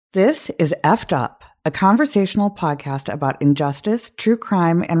This is Effed Up, a conversational podcast about injustice, true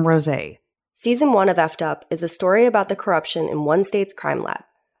crime, and rosé. Season 1 of Effed Up is a story about the corruption in one state's crime lab.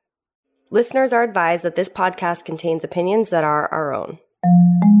 Listeners are advised that this podcast contains opinions that are our own.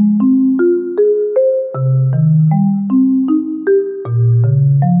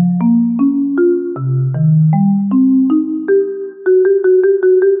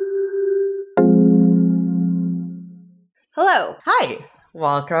 Hello. Hi.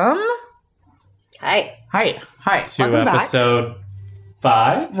 Welcome. Hi. Hi. To Welcome episode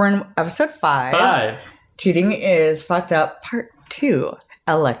back. 5? We're in episode 5. 5. Cheating is Fucked Up Part 2.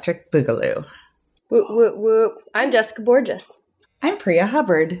 Electric Boogaloo. Whoop, whoop, whoop. I'm Jessica Borges. I'm Priya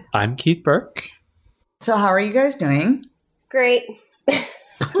Hubbard. I'm Keith Burke. So how are you guys doing? Great.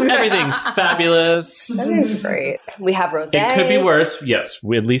 Everything's fabulous. That is great. We have rosé. It could be worse. Yes,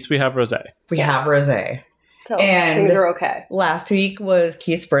 at least we have rosé. We have rosé. So And- things are okay. Last week was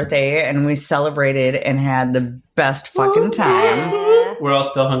Keith's birthday, and we celebrated and had the best fucking time. Yeah. We're all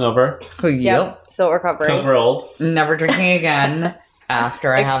still hungover Yep. Still because recovering. we're old. Never drinking again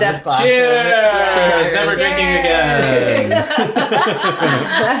after I have this Except- glass. Cheers! Cheers. Never drinking again.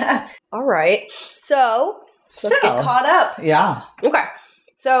 All right. So let's So- get caught up. Yeah. Okay.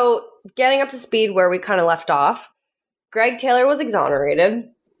 So getting up to speed where we kind of left off, Greg Taylor was exonerated.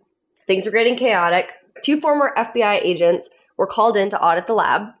 Things were getting chaotic. 2 former FBI agents were called in to audit the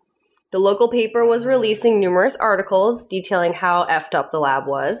lab. The local paper was releasing numerous articles detailing how effed up the lab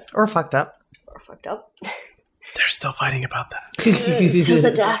was. Or fucked up. Or fucked up. They're still fighting about that. To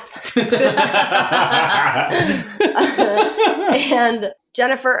the death. And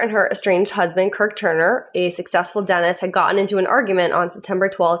Jennifer and her estranged husband, Kirk Turner, a successful dentist, had gotten into an argument on September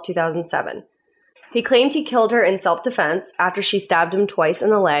 12, 2007. He claimed he killed her in self-defense after she stabbed him twice in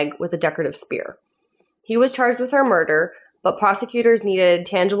the leg with a decorative spear. He was charged with her murder, but prosecutors needed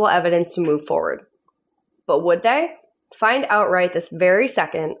tangible evidence to move forward. But would they? Find out right this very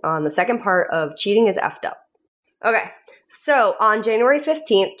second on the second part of Cheating is Effed Up. Okay, so on January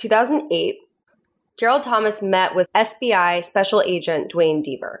 15th, 2008, Gerald Thomas met with SBI Special Agent Dwayne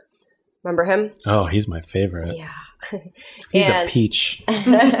Deaver. Remember him? Oh, he's my favorite. Yeah. He's And- a peach.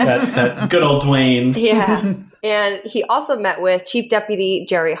 that good old Dwayne. Yeah. And he also met with Chief Deputy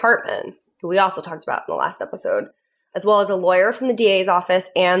Jerry Hartman, who we also talked about in the last episode, as well as a lawyer from the DA's office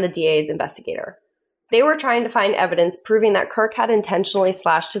and the DA's investigator. They were trying to find evidence proving that Kirk had intentionally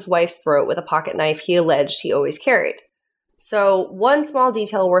slashed his wife's throat with a pocket knife he alleged he always carried. So one small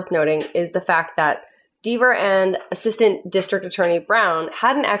detail worth noting is the fact that Deaver and Assistant District Attorney Brown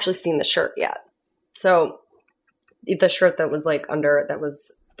hadn't actually seen the shirt yet. So the shirt that was like under, that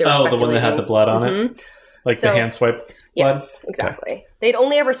was... they were Oh, the one that had the blood on it? Mhm. Like So- the hand swipe blood? Yes, exactly. They'd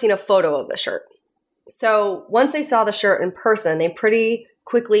only ever seen a photo of the shirt. So once they saw the shirt in person, they pretty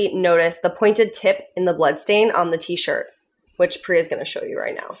quickly noticed the pointed tip in the bloodstain on the t-shirt, which Priya's going to show you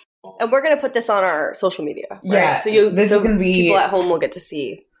right now. And we're going to put this on our social media. Right? Yeah, So this is gonna be- people at home will get to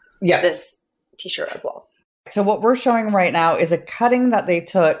see Yeah. this t-shirt as well. So what we're showing right now is a cutting that they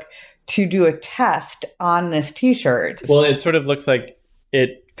took to do a test on this t-shirt. Well, it sort of looks like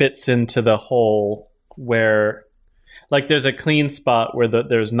it fits into the hole where, like, there's a clean spot where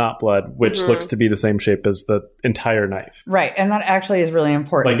there's not blood, which Mhm. looks to be the same shape as the entire knife. Right, and that actually is really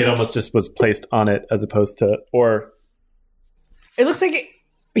important. Like, it almost just was placed on it as opposed to, or It looks like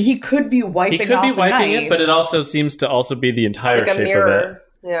he could be wiping he could off be a wiping knife. it, but it also seems to also be the entire Like a shape mirror. of it.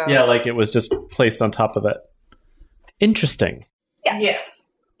 Yeah. Yeah, like it was just placed on top of it. Interesting. Yes.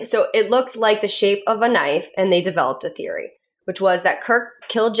 So it looked like the shape of a knife, and they developed a theory, which was that Kirk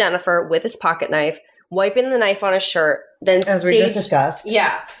killed Jennifer with his pocket knife, wiping the knife on his shirt, then As we just discussed.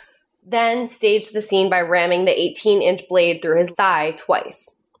 Yeah. Then staged the scene by ramming the 18-inch blade through his thigh twice.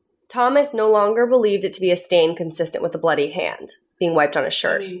 Thomas no longer believed it to be a stain consistent with the bloody hand being wiped on his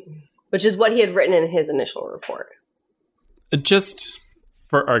shirt, which is what he had written in his initial report. Just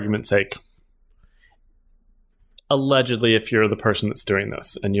for argument's sake, allegedly, if you're the person that's doing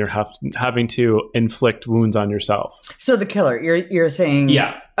this and you're having to inflict wounds on yourself. So the killer, you're saying...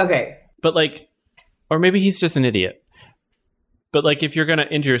 Yeah. Okay. But like, or maybe he's just an idiot. But like, if you're going to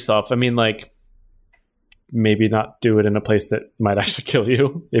injure yourself, I mean, like, maybe not do it in a place that might actually kill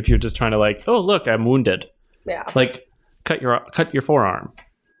you. If you're just trying to like, oh, look, I'm wounded. Yeah. Like, cut your forearm.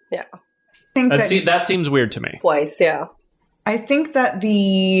 Yeah. I think That seems weird to me. Twice, yeah. I think that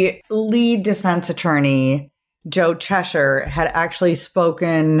the lead defense attorney, Joe Cheshire, had actually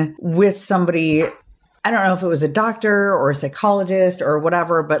spoken with somebody I don't know if it was a doctor or a psychologist or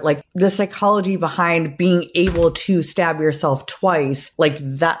whatever, but like the psychology behind being able to stab yourself twice, like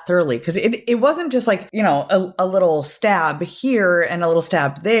that thoroughly. Cause it wasn't just like, you know, a little stab here and a little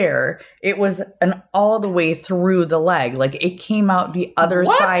stab there. It was an all the way through the leg. Like it came out the other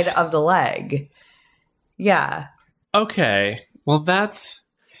side of the leg. Yeah. Okay. Well,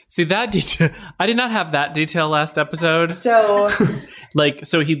 see that detail. I did not have that detail last episode. So,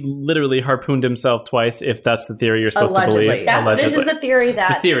 so he literally harpooned himself twice. If that's the theory you're supposed Allegedly. to believe, This is the theory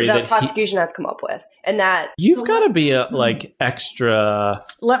that the that prosecution has come up with, and that you've got to be extra.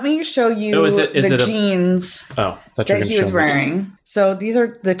 let me show you the jeans that he was wearing. So these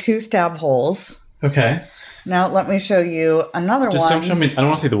are the 2 stab holes. Okay. Now let me show you another one. Just don't show me. I don't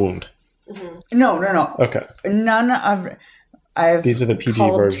want to see the wound. Mm-hmm. No. Okay. None of. These are the PG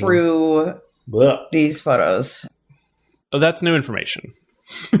called versions. Through these photos. Oh, that's new information.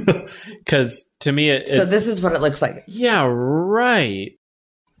 Because to me, so this is what it looks like. Yeah, right.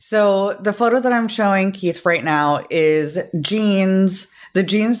 So the photo that I'm showing Keith right now is jeans, the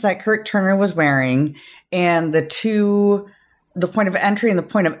jeans that Kirk Turner was wearing, and the point of entry and the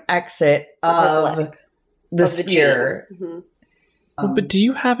point of exit of the sphere. Mm-hmm. But do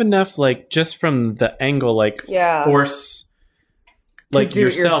you have enough, just from the angle, force? Like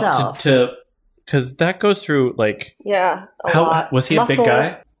yourself to because that goes through lot. Was he a big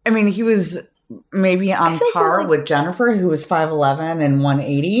guy? I mean, he was maybe on par with Jennifer, who was 5'11" and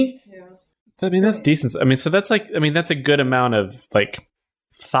 180. Yeah. I mean, that's decent. I mean, so that's that's a good amount of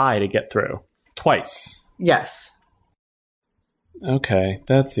thigh to get through twice. Yes. Okay,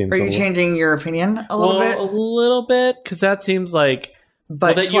 that seems. Are you changing your opinion a little bit? A little bit, because that seems like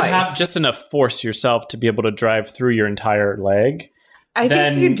that you have just enough force yourself to be able to drive through your entire leg. I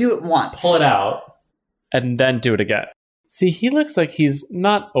think you do it once. Pull it out, and then do it again. See, he looks like he's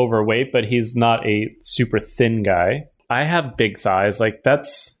not overweight, but he's not a super thin guy. I have big thighs.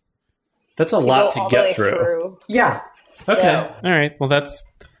 That's a lot to get through. Yeah. So. Okay. All right. Well, that's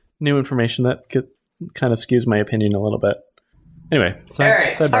new information that kind of skews my opinion a little bit. Anyway, all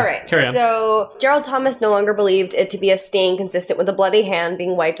right. Carry on. So Gerald Thomas no longer believed it to be a stain consistent with a bloody hand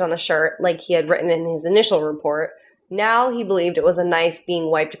being wiped on the shirt like he had written in his initial report. Now he believed it was a knife being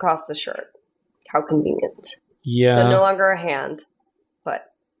wiped across the shirt. How convenient. Yeah. So no longer a hand,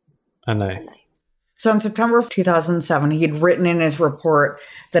 but a knife. So in September of 2007, he had written in his report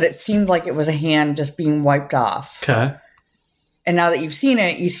that it seemed like it was a hand just being wiped off. Okay. And now that you've seen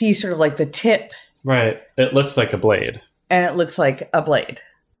it, you see sort of the tip. Right. It looks like a blade. And it looks like a blade.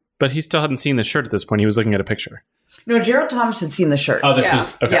 But he still hadn't seen the shirt at this point. He was looking at a picture. No, Gerald Thomas had seen the shirt. Oh, this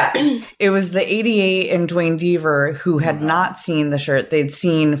was... Okay. Yeah. It was the 88 and Dwayne Deaver who had not seen the shirt. They'd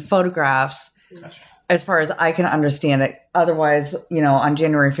seen photographs, as far as I can understand it. Otherwise, on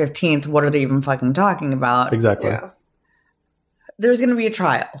January 15th, what are they even fucking talking about? Exactly. Yeah. There's going to be a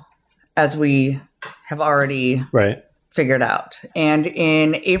trial, as we have already figured out. And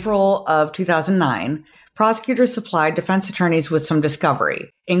in April of 2009... prosecutors supplied defense attorneys with some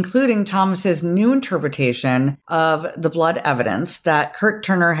discovery, including Thomas's new interpretation of the blood evidence that Kirk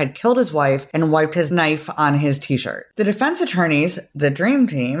Turner had killed his wife and wiped his knife on his t-shirt. The defense attorneys, the Dream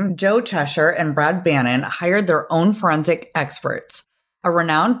Team, Joe Cheshire and Brad Bannon, hired their own forensic experts, a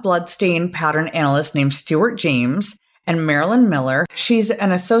renowned bloodstain pattern analyst named Stuart James and Marilyn Miller. She's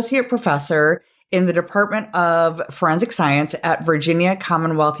an associate professor in the Department of Forensic Science at Virginia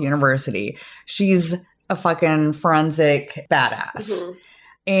Commonwealth University. She's a fucking forensic badass. Mm-hmm.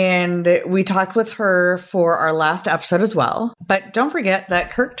 And we talked with her for our last episode as well. But don't forget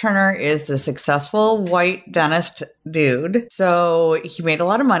that Kirk Turner is the successful white dentist dude. So he made a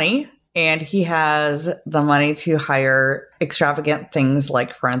lot of money and he has the money to hire extravagant things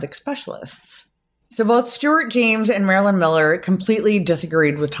like forensic specialists. So both Stuart James and Marilyn Miller completely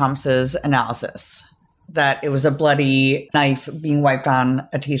disagreed with Thomas's analysis that it was a bloody knife being wiped on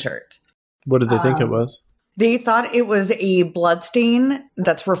a t-shirt. What did they think it was? They thought it was a blood stain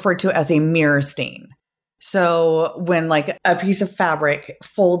that's referred to as a mirror stain. So when a piece of fabric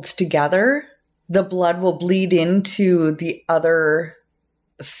folds together, the blood will bleed into the other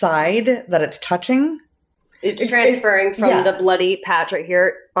side that it's touching. It's transferring from the bloody patch right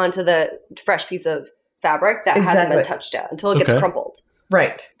here onto the fresh piece of fabric that hasn't been touched yet until it gets crumpled.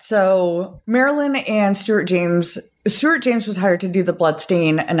 Right. So Marilyn and Stuart James was hired to do the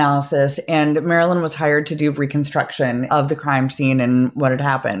bloodstain analysis, and Marilyn was hired to do reconstruction of the crime scene and what had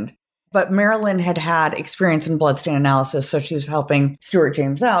happened. But Marilyn had experience in bloodstain analysis, so she was helping Stuart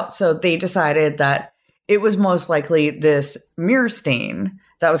James out. So they decided that it was most likely this mirror stain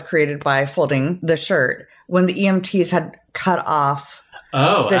that was created by folding the shirt when the EMTs had cut off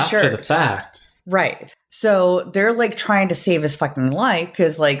the shirt. After the fact. Right. So they're like trying to save his fucking life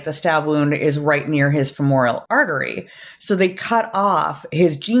because like the stab wound is right near his femoral artery. So they cut off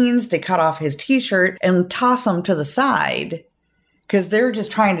his jeans, they cut off his t-shirt and toss him to the side because they're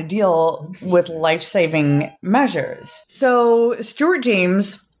just trying to deal with life-saving measures. So Stuart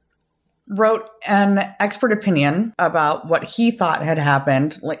James wrote an expert opinion about what he thought had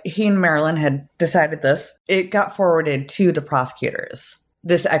happened. Like he and Marilyn had decided this. It got forwarded to the prosecutors.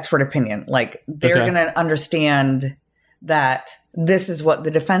 This expert opinion, like they're going to understand that this is what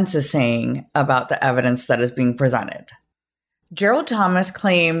the defense is saying about the evidence that is being presented. Gerald Thomas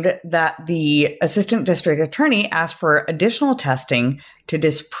claimed that the assistant district attorney asked for additional testing to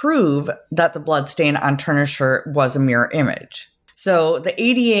disprove that the bloodstain on Turner's shirt was a mirror image. So the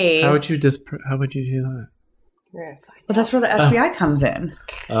ADA... How would you do that? Well, that's where the FBI comes in.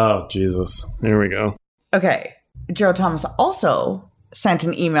 Oh, Jesus. Here we go. Okay. Gerald Thomas also sent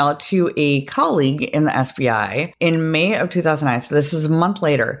an email to a colleague in the FBI in May of 2009. So this is a month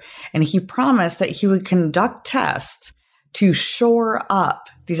later. And he promised that he would conduct tests to shore up,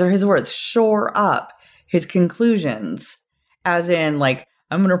 these are his words, shore up his conclusions. As in, like,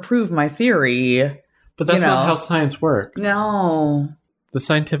 I'm going to prove my theory. But that's not how science works. No. The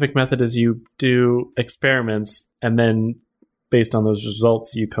scientific method is you do experiments and then based on those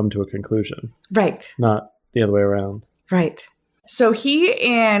results, you come to a conclusion. Right. Not the other way around. Right. So he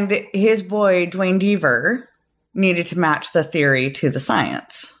and his boy, Dwayne Deaver, needed to match the theory to the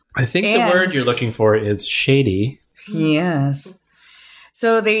science. I think the word you're looking for is shady. Yes.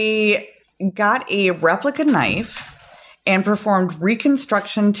 So they got a replica knife and performed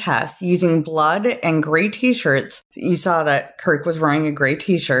reconstruction tests using blood and gray t-shirts. You saw that Kirk was wearing a gray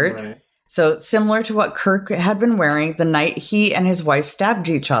t-shirt. Right. So similar to what Kirk had been wearing the night he and his wife stabbed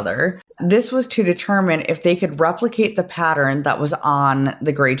each other. This was to determine if they could replicate the pattern that was on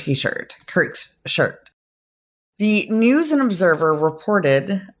the gray t-shirt, Kirk's shirt. The News and Observer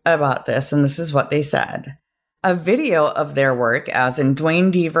reported about this, and this is what they said. A video of their work, as in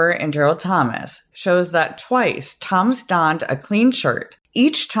Dwayne Deaver and Gerald Thomas, shows that twice Thomas donned a clean shirt.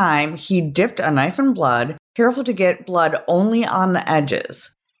 Each time he dipped a knife in blood, careful to get blood only on the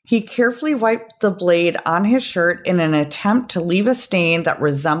edges. He carefully wiped the blade on his shirt in an attempt to leave a stain that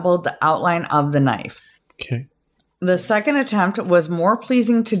resembled the outline of the knife. Okay. The second attempt was more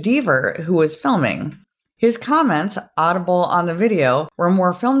pleasing to Deaver, who was filming. His comments, audible on the video, were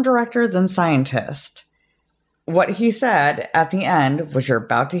more film director than scientist. What he said at the end, which you're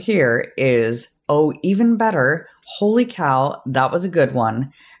about to hear, is, "Oh, even better. Holy cow, that was a good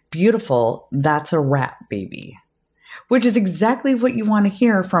one. Beautiful, that's a wrap, baby." Which is exactly what you want to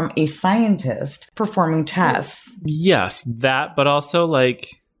hear from a scientist performing tests. Yes, that, but also, like,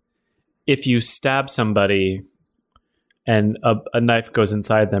 if you stab somebody and a knife goes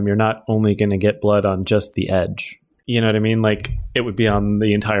inside them, you're not only going to get blood on just the edge. You know what I mean? Like, it would be on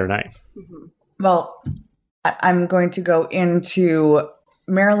the entire knife. Mm-hmm. Well, I'm going to go into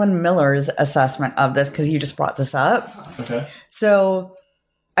Marilyn Miller's assessment of this because you just brought this up. Okay. So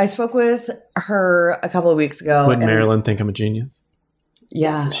I spoke with her a couple of weeks ago. Would Marilyn think I'm a genius?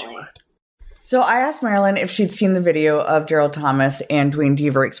 Yeah. She would. So I asked Marilyn if she'd seen the video of Gerald Thomas and Dwayne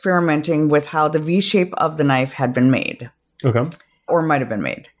Deaver experimenting with how the V shape of the knife had been made. Okay. Or might have been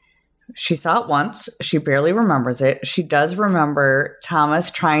made. She saw it once. She barely remembers it. She does remember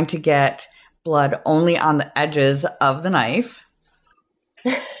Thomas trying to get blood only on the edges of the knife.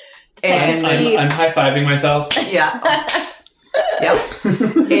 And I'm high-fiving myself. Yeah.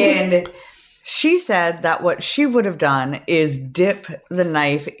 Yep. And she said that what she would have done is dip the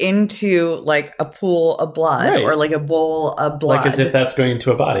knife into like a pool of blood, right, or like a bowl of blood. Like as if that's going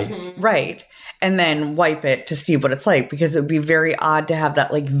into a body. Mm-hmm. Right. And then wipe it to see what it's like, because it would be very odd to have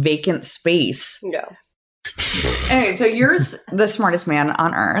that like vacant space. No. Anyway, so you're the smartest man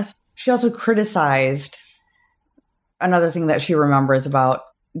on earth. She also criticized another thing that she remembers about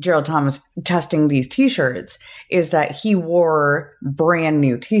Gerald Thomas testing these t-shirts is that he wore brand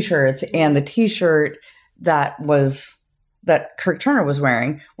new t-shirts, and the t-shirt that Kirk Turner was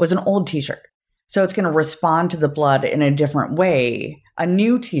wearing was an old t-shirt. So it's going to respond to the blood in a different way. A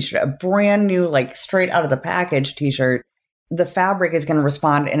new t-shirt, a brand new, like straight out of the package t-shirt, the fabric is going to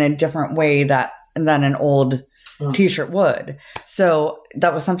respond in a different way than an old t-shirt would. So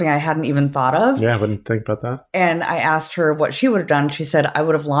that was something I hadn't even thought of. Yeah, I wouldn't think about that. And I asked her what she would have done. She said, I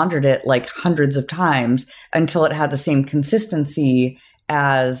would have laundered it like hundreds of times until it had the same consistency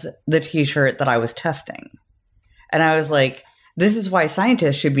as the t-shirt that I was testing. And I was like, this is why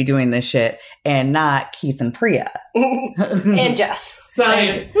scientists should be doing this shit and not Keith and Priya. And Jess.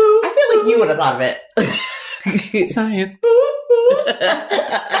 Science. And I feel like you would have thought of it. Science.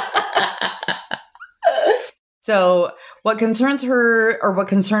 So what concerned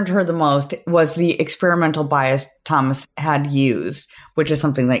her the most was the experimental bias Thomas had used, which is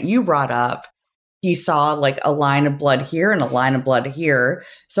something that you brought up. He saw like a line of blood here and a line of blood here.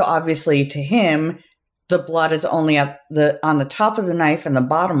 So obviously to him, the blood is only on the top of the knife and the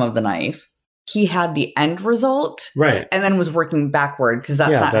bottom of the knife. He had the end result. Right. And then was working backward because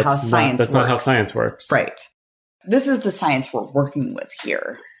that's not how science works. That's not how science works. Right. This is the science we're working with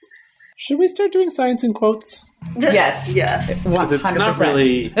here. Should we start doing science in quotes? Yes. Yes. Because it's not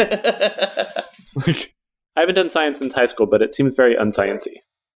really... like, I haven't done science since high school, but it seems very unsciency.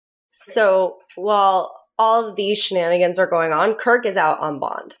 So while all of these shenanigans are going on, Kirk is out on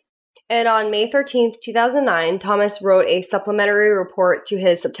bond. And on May 13th, 2009, Thomas wrote a supplementary report to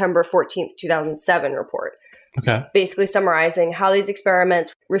his September 14th, 2007 report. Okay. Basically summarizing how these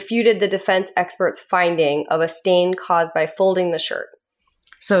experiments refuted the defense experts' finding of a stain caused by folding the shirt.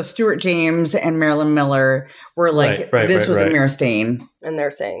 So Stuart James and Marilyn Miller were like, this was a mirror stain. And they're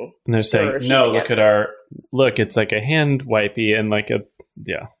saying, no, look, it's like a hand wipey and like a,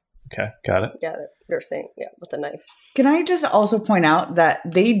 yeah. Okay, got it. Yeah, they're saying, with a knife. Can I just also point out that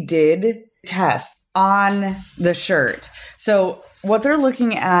they did test on the shirt. So what they're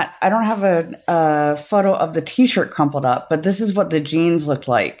looking at, I don't have a photo of the t-shirt crumpled up, but this is what the jeans looked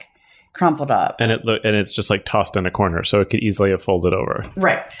like. Crumpled up. And it's just like tossed in a corner, so it could easily have folded over.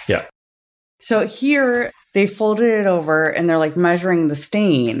 Right. Yeah. So here they folded it over and they're like measuring the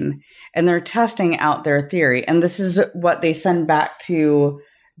stain and they're testing out their theory. And this is what they send back to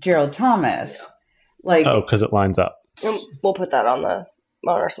Gerald Thomas. Like, because it lines up. We'll put that on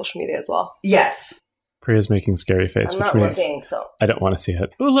our social media as well. Yes. Priya's making scary face, which means I don't want to see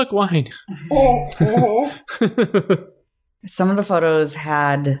it. Oh, look, wine. Some of the photos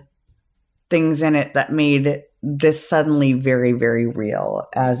had things in it that made this suddenly very, very real,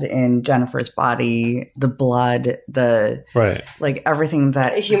 as in Jennifer's body, the blood, like everything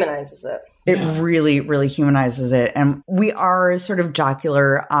that... It humanizes it. It really, really humanizes it. And we are sort of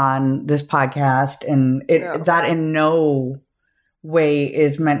jocular on this podcast, and that in no way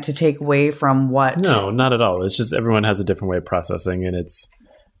is meant to take away from what... No, not at all. It's just everyone has a different way of processing, and it's,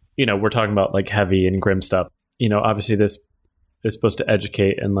 we're talking about like heavy and grim stuff. Obviously this is supposed to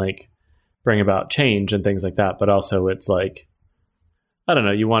educate and like bring about change and things like that. But also it's like, I don't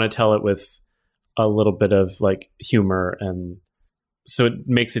know, you want to tell it with a little bit of like humor, and so it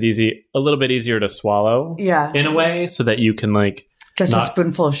makes it a little bit easier to swallow in a way, so that you can like... Just a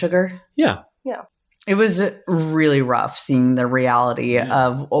spoonful of sugar? Yeah. It was really rough seeing the reality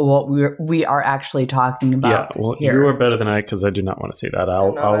of what we are actually talking about. Yeah, well, here. you are better than I, because I do not want to see that.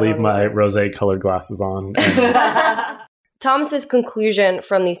 I'll leave my rosé colored glasses on. Thomas's conclusion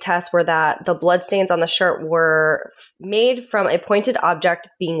from these tests were that the bloodstains on the shirt were made from a pointed object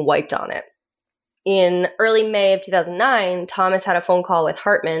being wiped on it. In early May of 2009, Thomas had a phone call with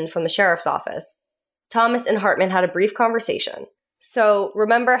Hartman from the sheriff's office. Thomas and Hartman had a brief conversation. So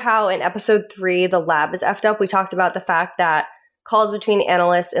remember how in episode 3, the lab is effed up? We talked about the fact that calls between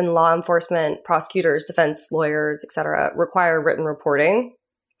analysts and law enforcement, prosecutors, defense lawyers, etc., require written reporting.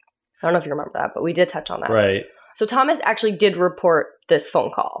 I don't know if you remember that, but we did touch on that. Right. So Thomas actually did report this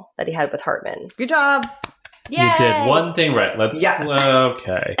phone call that he had with Hartman. Good job. Yay! You did one thing right.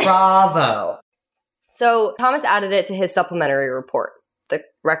 Okay. Bravo. So Thomas added it to his supplementary report, the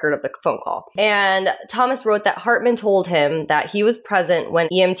record of the phone call. And Thomas wrote that Hartman told him that he was present when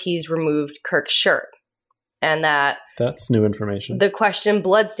EMTs removed Kirk's shirt, and that... That's new information. The questioned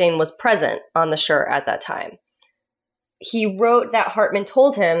bloodstain was present on the shirt at that time. He wrote that Hartman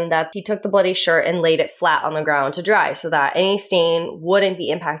told him that he took the bloody shirt and laid it flat on the ground to dry so that any stain wouldn't be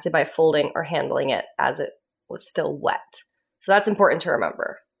impacted by folding or handling it as it was still wet. So that's important to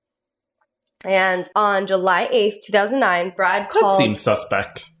remember. And on July 8th, 2009, Brad called... That seems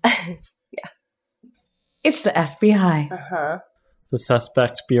suspect. Yeah. It's the FBI. Uh-huh. The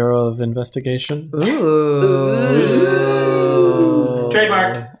Suspect Bureau of Investigation. Ooh.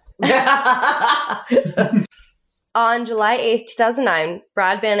 Trademark. On July 8th, 2009,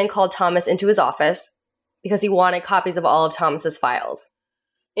 Brad Bannon called Thomas into his office because he wanted copies of all of Thomas's files.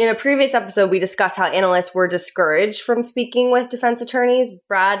 In a previous episode, we discussed how analysts were discouraged from speaking with defense attorneys.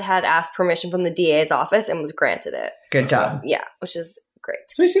 Brad had asked permission from the DA's office and was granted it. Good job. Yeah, which is great.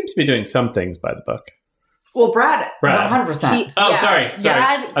 So he seems to be doing some things by the book. Well, Brad. 100%. Sorry.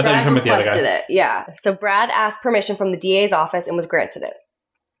 Brad I thought you were talking about the other guy. It. Yeah. So Brad asked permission from the DA's office and was granted it.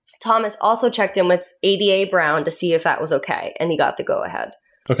 Thomas also checked in with ADA Brown to see if that was okay, and he got the go-ahead.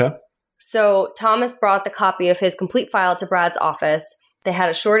 Okay. So Thomas brought the copy of his complete file to Brad's office. They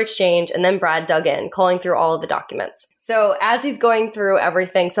had a short exchange, and then Brad dug in, calling through all of the documents. So as he's going through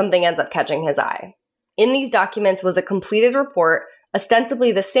everything, something ends up catching his eye. In these documents was a completed report,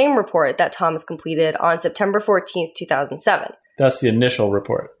 ostensibly the same report that Thomas completed on September 14th, 2007. That's the initial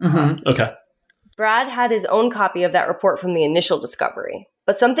report. Mm-hmm. Okay. Brad had his own copy of that report from the initial discovery,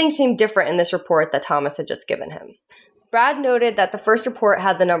 but something seemed different in this report that Thomas had just given him. Brad noted that the first report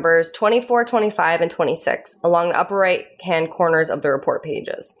had the numbers 24, 25, and 26 along the upper right-hand corners of the report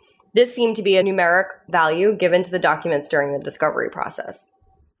pages. This seemed to be a numeric value given to the documents during the discovery process.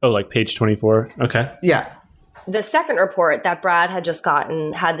 Oh, like page 24? Okay. Yeah. The second report that Brad had just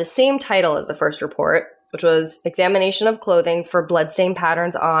gotten had the same title as the first report, which was Examination of Clothing for Bloodstain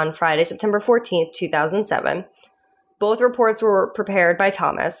Patterns on Friday, September 14th, 2007. Both reports were prepared by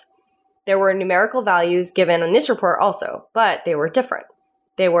Thomas. There were numerical values given in this report also, but they were different.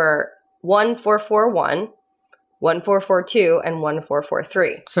 They were 1441, 1442, and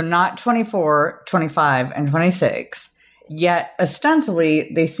 1443. So not 24, 25, and 26, yet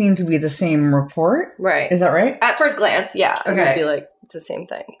ostensibly they seem to be the same report. Right. Is that right? At first glance, yeah. Okay. It would be like, it's the same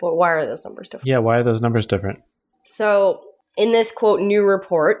thing. But why are those numbers different? Yeah, why are those numbers different? So in this, quote, new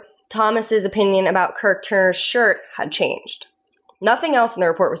report, Thomas's opinion about Kirk Turner's shirt had changed. Nothing else in the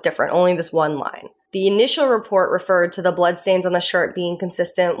report was different, only this one line. The initial report referred to the bloodstains on the shirt being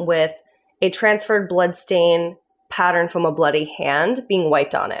consistent with a transferred bloodstain pattern from a bloody hand being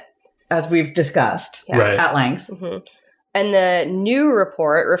wiped on it. As we've discussed at length. Mm-hmm. And the new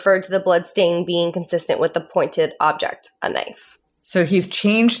report referred to the bloodstain being consistent with the pointed object, a knife. So he's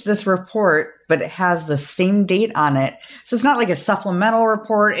changed this report, but it has the same date on it. So it's not like a supplemental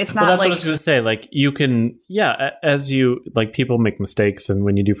report. It's not that's like... what I was going to say. Like, you can, as you, like, people make mistakes, and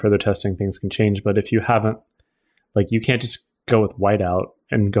when you do further testing, things can change. But if you haven't, like, you can't just go with whiteout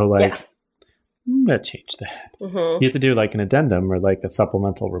and go like, I'm going to change that. Mm-hmm. You have to do like an addendum or like a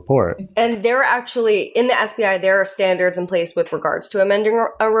supplemental report. And there are actually, in the SBI, there are standards in place with regards to amending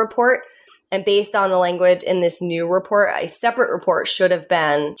a report. And based on the language in this new report, a separate report should have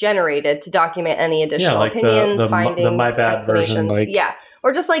been generated to document any additional opinions, findings, the my bad version,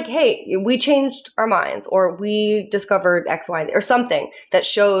 or just like, hey, we changed our minds, or we discovered X, Y, or something that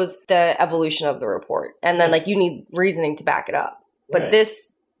shows the evolution of the report, and then like you need reasoning to back it up. But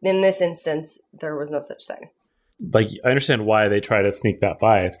in this instance, there was no such thing. Like, I understand why they try to sneak that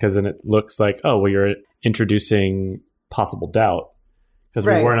by. It's because then it looks like, oh, well, you're introducing possible doubt. Because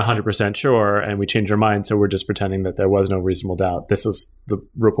we weren't 100% sure, and we changed our mind, so we're just pretending that there was no reasonable doubt. This is the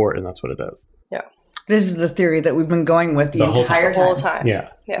report, and that's what it is. Yeah. This is the theory that we've been going with the entire whole time.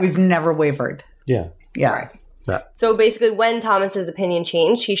 Yeah. We've never wavered. Yeah. Yeah. Right. So basically, when Thomas's opinion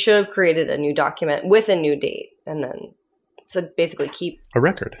changed, he should have created a new document with a new date, and then so basically keep a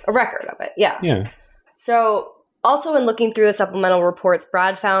record of it. Yeah. Yeah. So also in looking through the supplemental reports,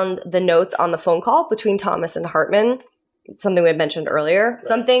 Brad found the notes on the phone call between Thomas and Hartman. Something we had mentioned earlier. Right.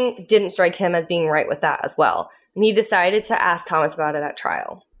 Something didn't strike him as being right with that as well. And he decided to ask Thomas about it at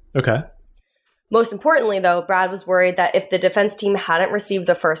trial. Okay. Most importantly, though, Brad was worried that if the defense team hadn't received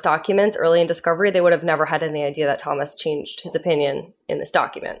the first documents early in discovery, they would have never had any idea that Thomas changed his opinion in this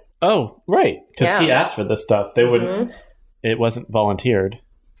document. Oh, right. Because he asked for this stuff. They wouldn't. It wasn't volunteered.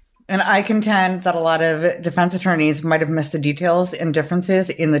 And I contend that a lot of defense attorneys might have missed the details and differences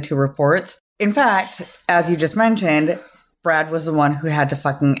in the two reports. In fact, as you just mentioned, Brad was the one who had to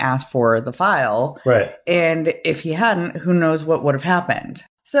fucking ask for the file. Right. And if he hadn't, who knows what would have happened.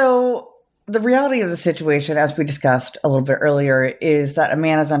 So the reality of the situation, as we discussed a little bit earlier, is that a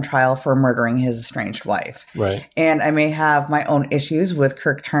man is on trial for murdering his estranged wife. Right. And I may have my own issues with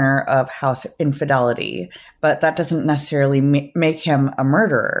Kirk Turner of house infidelity, but that doesn't necessarily make him a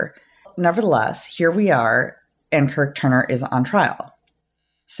murderer. Nevertheless, here we are, and Kirk Turner is on trial.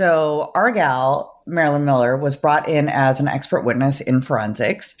 So our gal, Marilyn Miller, was brought in as an expert witness in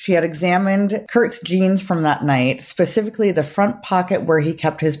forensics. She had examined Kirk's jeans from that night, specifically the front pocket where he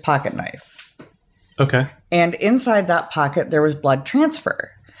kept his pocket knife. Okay. And inside that pocket, there was blood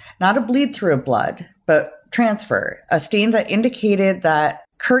transfer. Not a bleed through of blood, but transfer. A stain that indicated that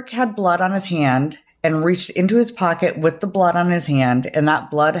Kirk had blood on his hand and reached into his pocket with the blood on his hand, and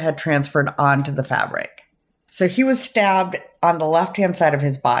that blood had transferred onto the fabric. So he was stabbed on the left-hand side of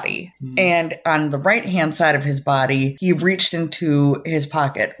his body, and on the right-hand side of his body, he reached into his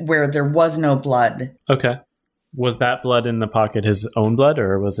pocket where there was no blood. Okay. Was that blood in the pocket his own blood,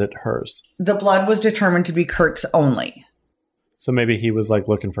 or was it hers? The blood was determined to be Kirk's only. So maybe he was like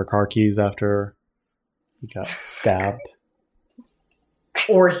looking for car keys after he got stabbed.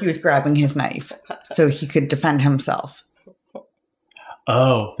 Or he was grabbing his knife so he could defend himself.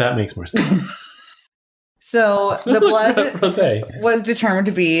 Oh, that makes more sense. So the blood was determined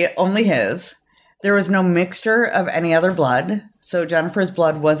to be only his. There was no mixture of any other blood. So Jennifer's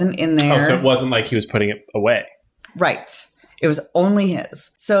blood wasn't in there. Oh, so it wasn't like he was putting it away. Right. It was only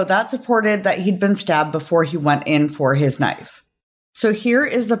his. So that supported that he'd been stabbed before he went in for his knife. So here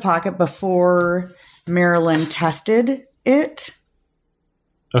is the pocket before Marilyn tested it.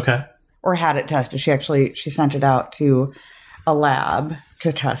 Okay. Or had it tested. She sent it out to a lab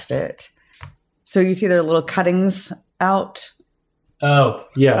to test it. So you see there are little cuttings out. Oh,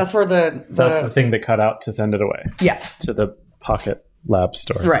 yeah. That's where that's the thing they cut out to send it away. Yeah. To the pocket lab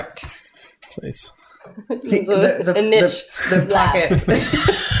store. Right. Place. The niche. The pocket.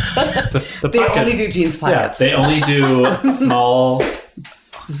 the they pocket. only do jeans pockets. Yeah, they only do small.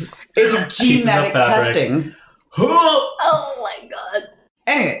 It's genetic testing. Oh my God.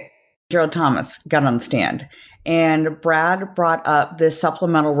 Anyway, Gerald Thomas got on the stand, and Brad brought up this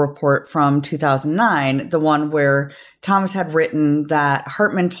supplemental report from 2009, the one where Thomas had written that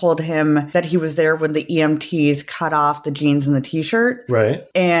Hartman told him that he was there when the EMTs cut off the jeans and the t-shirt. Right.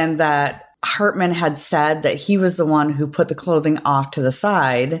 And that Hartman had said that he was the one who put the clothing off to the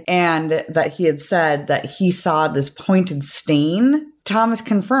side, and that he had said that he saw this pointed stain. Thomas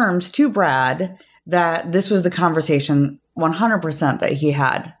confirms to Brad that this was the conversation 100% that he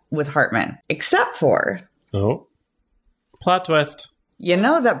had with Hartman, except for... Oh. Plot twist. You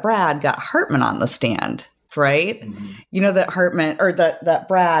know that Brad got Hartman on the stand, right? Mm-hmm. You know that Hartman, or that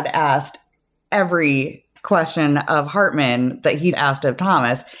Brad asked every question of Hartman that he'd asked of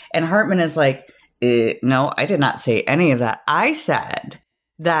Thomas, and Hartman is like, no, I did not say any of that. I said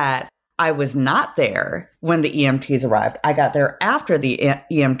that I was not there when the EMTs arrived. I got there after the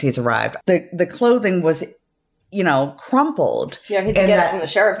EMTs arrived. The clothing was, crumpled. Yeah, he did get it from the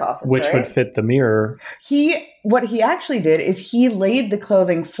sheriff's office, which would fit the mirror. What he actually did is he laid the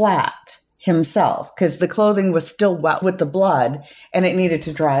clothing flat himself because the clothing was still wet with the blood and it needed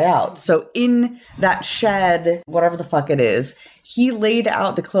to dry out. So in that shed, whatever the fuck it is, he laid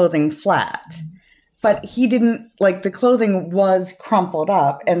out the clothing flat. But he didn't, the clothing was crumpled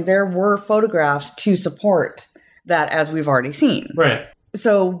up, and there were photographs to support that, as we've already seen. Right.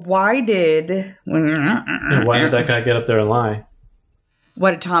 So why did that guy get up there and lie?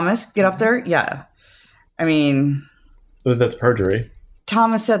 What, did Thomas get up there? Yeah. I mean... That's perjury.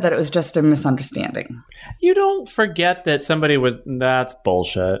 Thomas said that it was just a misunderstanding. You don't forget that somebody was... That's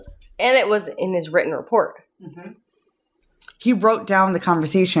bullshit. And it was in his written report. Mm-hmm. He wrote down the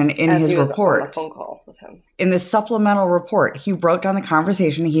conversation in his report. On a phone call with him. In the supplemental report, he wrote down the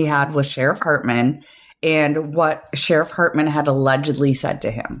conversation he had with Sheriff Hartman and what Sheriff Hartman had allegedly said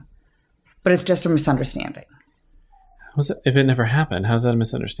to him. But it's just a misunderstanding. If it never happened, how's that a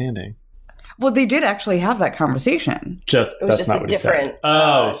misunderstanding? Well, they did actually have that conversation. That's not what he said.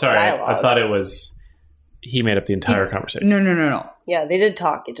 Oh, sorry. I thought it was... He made up the entire conversation. No. Yeah, they did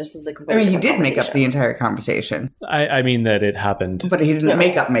talk. It just was like... he did make up the entire conversation. I mean that it happened. But he didn't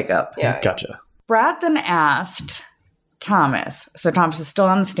make up. Yeah. Gotcha. Brad then asked Thomas, so Thomas is still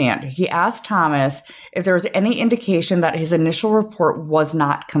on the stand. He asked Thomas if there was any indication that his initial report was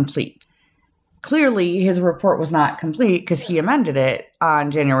not complete. Clearly, his report was not complete because he amended it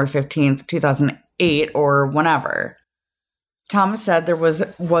on January 15th, 2008 or whenever. Thomas said there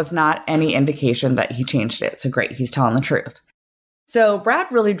was not any indication that he changed it. So great, he's telling the truth. So Brad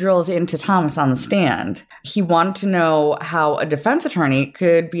really drills into Thomas on the stand. He wanted to know how a defense attorney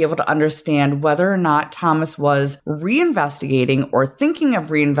could be able to understand whether or not Thomas was reinvestigating or thinking of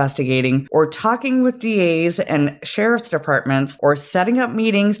reinvestigating or talking with DAs and sheriff's departments or setting up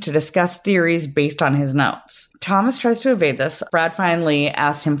meetings to discuss theories based on his notes. Thomas tries to evade this. Brad finally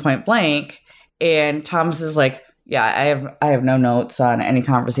asks him point blank, and Thomas is like, yeah, I have no notes on any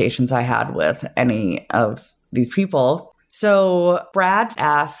conversations I had with any of these people. So Brad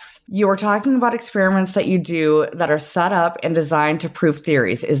asks, you were talking about experiments that you do that are set up and designed to prove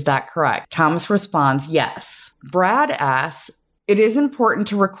theories. Is that correct? Thomas responds, yes. Brad asks, it is important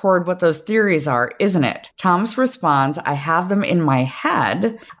to record what those theories are, isn't it? Thomas responds, I have them in my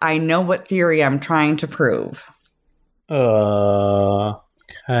head. I know what theory I'm trying to prove. Okay.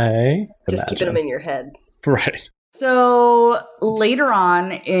 Just keeping them in your head. Right. So later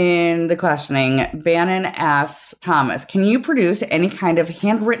on in the questioning, Bannon asks Thomas, can you produce any kind of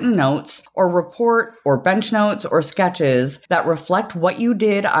handwritten notes or report or bench notes or sketches that reflect what you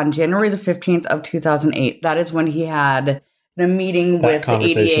did on January the 15th of 2008? That is when he had the meeting with the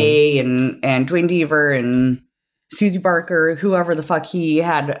ADA and Dwayne Deaver and Susie Barker, whoever the fuck he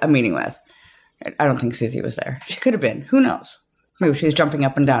had a meeting with. I don't think Susie was there. She could have been. Who knows? Maybe she's jumping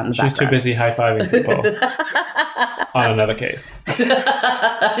up and down in the background. She's too busy high-fiving people on another case.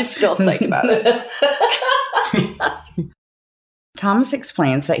 She's still psyched about it. Thomas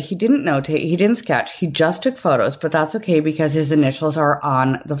explains that he didn't notate, he didn't sketch, he just took photos, but that's okay because his initials are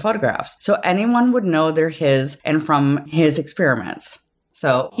on the photographs. So anyone would know they're his and from his experiments.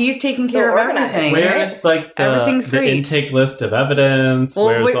 So he's taking care of everything. Where's like Everything's the great. intake list of evidence? Well,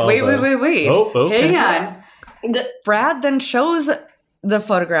 Where's wait. Oh, okay. Hang on. Brad then shows the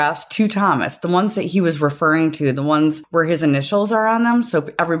photographs to Thomas, the ones that he was referring to, the ones where his initials are on them, so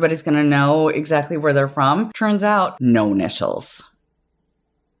everybody's going to know exactly where they're from. Turns out, no initials.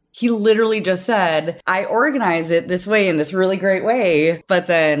 He literally just said, I organize it this way in this really great way, but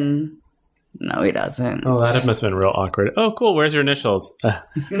then... No, he doesn't. Oh, that must have been real awkward. Oh, cool. Where's your initials? I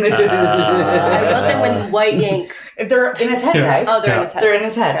wrote them with white ink. They're in his head, guys. Oh, they're in his head. They're in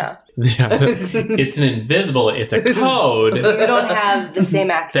his head. Yeah. It's an invisible. It's a code. You don't have the same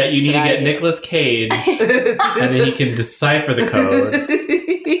access that you need to get Nicolas Cage, and then he can decipher the code.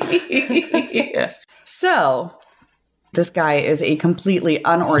 Yeah. So, this guy is a completely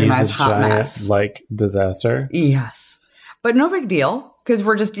unorganized hot mess. Like disaster. Yes. But no big deal. Because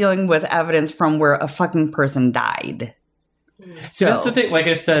we're just dealing with evidence from where a fucking person died. So that's the thing. Like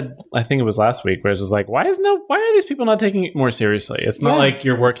I said, I think it was last week, where it was like, why are these people not taking it more seriously? It's not like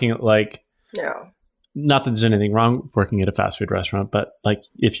you're working at like, not that there's anything wrong with working at a fast food restaurant, but like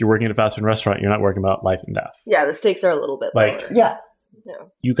if you're working at a fast food restaurant, you're not working about life and death. Yeah, the stakes are a little bit like, lower. Yeah.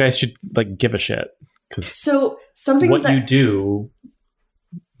 You guys should like give a shit. So something what you do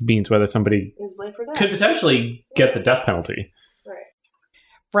means whether somebody is life or death. Could potentially get the death penalty.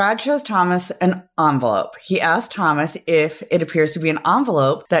 Brad shows Thomas an envelope. He asked Thomas if it appears to be an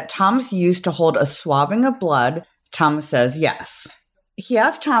envelope that Thomas used to hold a swabbing of blood. Thomas says yes. He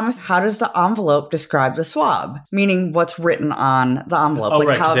asked Thomas, how does the envelope describe the swab? Meaning what's written on the envelope. Oh, like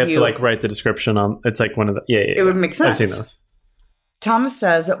right, because how they have to like write the description on, it's like one of the, It would make sense. I've seen those. Thomas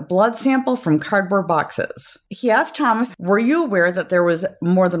says, blood sample from cardboard boxes. He asked Thomas, were you aware that there was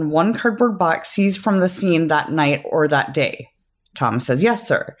more than one cardboard box seized from the scene that night or that day? Thomas says, yes,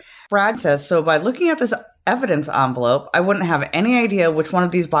 sir. Brad says, so by looking at this evidence envelope, I wouldn't have any idea which one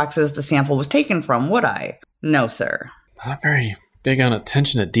of these boxes the sample was taken from, would I? No, sir. Not very big on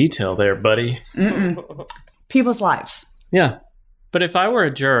attention to detail there, buddy. People's lives. Yeah. But if I were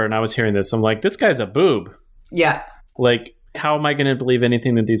a juror and I was hearing this, I'm like, this guy's a boob. Yeah. Like, how am I going to believe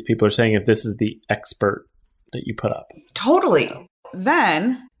anything that these people are saying if this is the expert that you put up? Totally.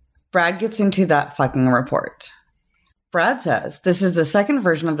 Then Brad gets into that fucking report. Brad says, this is the second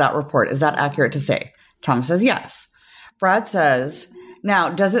version of that report. Is that accurate to say? Thomas says, yes. Brad says, now,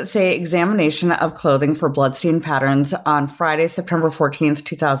 does it say examination of clothing for bloodstain patterns on Friday, September 14th,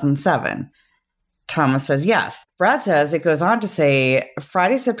 2007? Thomas says, yes. Brad says it goes on to say,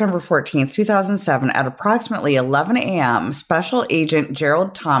 Friday, September 14th, 2007, at approximately 11 a.m., Special Agent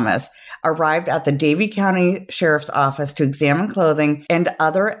Gerald Thomas arrived at the Davie County Sheriff's Office to examine clothing and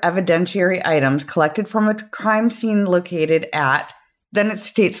other evidentiary items collected from a crime scene located at, then it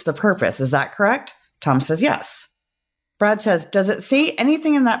states the purpose. Is that correct? Thomas says, yes. Brad says, does it say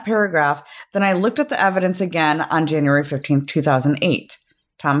anything in that paragraph? Then I looked at the evidence again on January 15th, 2008.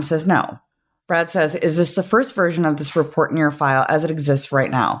 Thomas says, no. Brad says, is this the first version of this report in your file as it exists right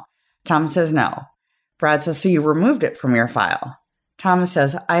now? Thomas says, no. Brad says, so you removed it from your file? Thomas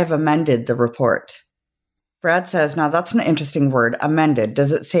says, I have amended the report. Brad says, now that's an interesting word, amended.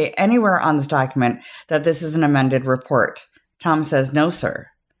 Does it say anywhere on this document that this is an amended report? Thomas says, no, sir.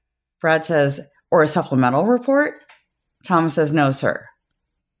 Brad says, or a supplemental report? Thomas says, no, sir.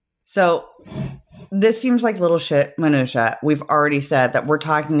 So this seems like little shit minutia. We've already said that we're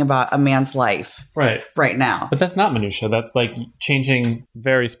talking about a man's life right now. But that's not minutia. That's like changing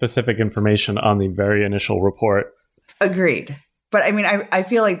very specific information on the very initial report. Agreed. But I mean, I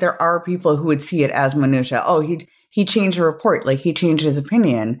feel like there are people who would see it as minutia. Oh, he changed a report, like he changed his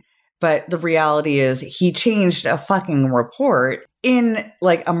opinion. But the reality is he changed a fucking report in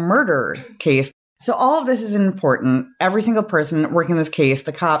like a murder case. So all of this is important. Every single person working this case,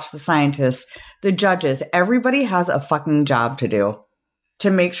 the cops, the scientists, the judges, everybody has a fucking job to do to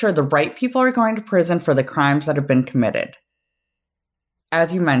make sure the right people are going to prison for the crimes that have been committed.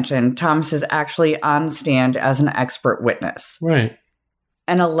 As you mentioned, Thomas is actually on the stand as an expert witness. Right.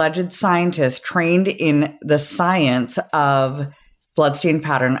 An alleged scientist trained in the science of bloodstain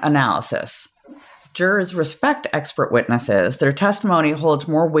pattern analysis. Jurors respect expert witnesses. Their testimony holds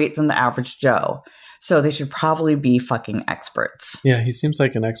more weight than the average Joe. So they should probably be fucking experts. Yeah, he seems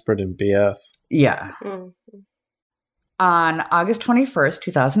like an expert in BS. Yeah. Mm-hmm. On August 21st,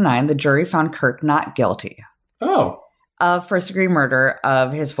 2009, the jury found Kirk not guilty. Oh. Of first-degree murder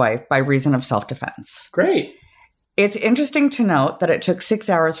of his wife by reason of self-defense. Great. It's interesting to note that it took 6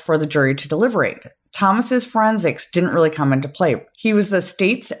 hours for the jury to deliberate. Thomas's forensics didn't really come into play. He was the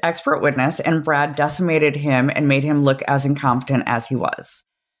state's expert witness, and Brad decimated him and made him look as incompetent as he was.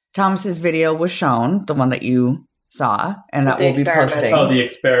 Thomas's video was shown, the one that you saw, and that will be posted. Oh, the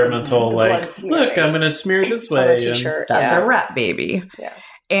experimental, like, look, I'm going to smear this way. T-shirt. That's a wrap, baby. Yeah.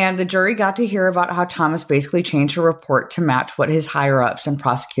 And the jury got to hear about how Thomas basically changed a report to match what his higher-ups and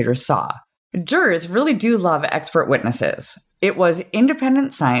prosecutors saw. Jurors really do love expert witnesses. It was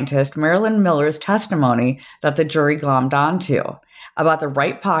independent scientist Marilyn Miller's testimony that the jury glommed onto about the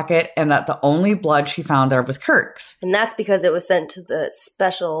right pocket and that the only blood she found there was Kirk's. And that's because it was sent to the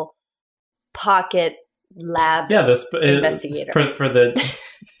special pocket lab investigator. For the,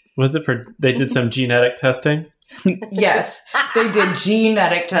 was it for, they did some genetic testing? Yes, they did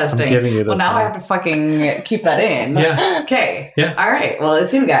genetic testing. I'm giving you this now I have to fucking keep that in. Yeah. Okay. Yeah. All right. Well,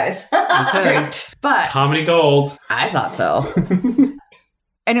 it's in, guys. It's in. Great. But Comedy gold. I thought so.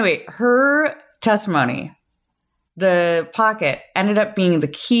 Anyway, her testimony, the pocket, ended up being the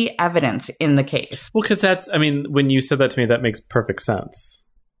key evidence in the case. Well, because that's, I mean, when you said that to me, that makes perfect sense.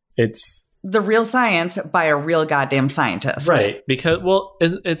 It's the real science by a real goddamn scientist. Right. Because, well,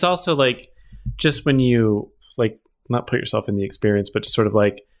 it's also like, just when you, like, not put yourself in the experience, but just sort of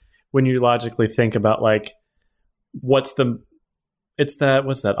like, when you logically think about, like, what's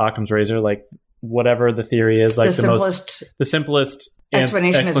that, Occam's razor, like, whatever the theory is, like, the simplest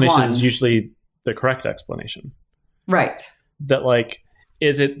explanation is usually the correct explanation. Right. That, like,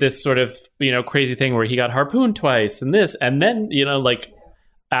 is it this sort of, crazy thing where he got harpooned twice and this, and then, like,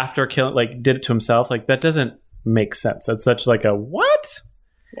 after killing, like, did it to himself? Like, that doesn't make sense. That's such like a what?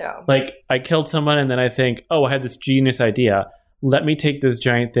 Yeah. Like, I killed someone and then I think, oh, I had this genius idea. Let me take this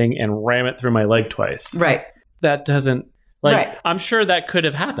giant thing and ram it through my leg twice. Right. That doesn't, like, right. I'm sure that could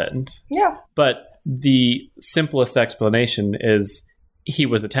have happened. Yeah. But the simplest explanation is he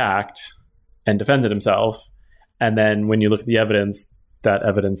was attacked and defended himself. And then when you look at the evidence, that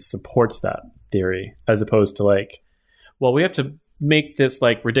evidence supports that theory, as opposed to, like, well, we have to make this,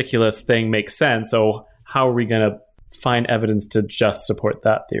 like, ridiculous thing make sense. So how are we going to find evidence to just support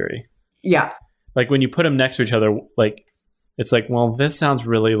that theory? Yeah. Like, when you put them next to each other, like, it's like, well, this sounds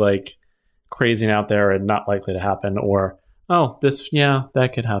really, like, crazy and out there and not likely to happen. Or, oh,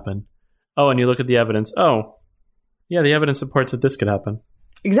 that could happen. Oh, and you look at the evidence. Oh, yeah, the evidence supports that this could happen.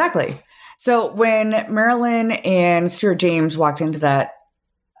 Exactly. So when Marilyn and Stuart James walked into that,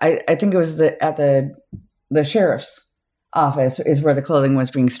 I think it was at the sheriff's office is where the clothing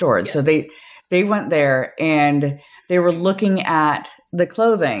was being stored. Yes. So they went there and they were looking at the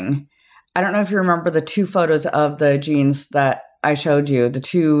clothing. I don't know if you remember the two photos of the jeans that I showed you, the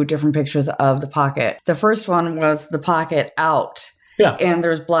two different pictures of the pocket. The first one was the pocket out. Yeah. And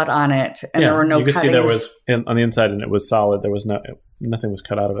there's blood on it. And there were no cuttings. You could see there was, on the inside, and it was solid. There was nothing was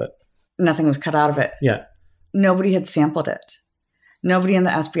cut out of it. Nothing was cut out of it. Yeah. Nobody had sampled it. Nobody in the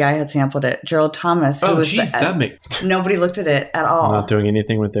FBI had sampled it. Gerald Thomas. Nobody looked at it at all. Not doing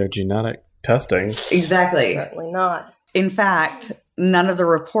anything with their genetic testing. Exactly. Certainly not. In fact, none of the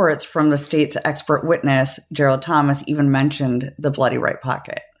reports from the state's expert witness, Gerald Thomas, even mentioned the bloody right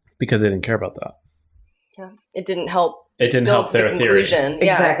pocket. Because they didn't care about that. Yeah. It didn't help. It didn't help their theory. Yeah,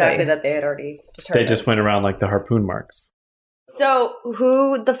 exactly. That they had already determined. They just went around like the harpoon marks. So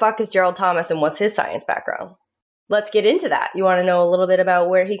who the fuck is Gerald Thomas and what's his science background? Let's get into that. You want to know a little bit about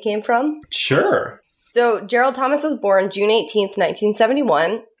where he came from? Sure. So Gerald Thomas was born June 18th,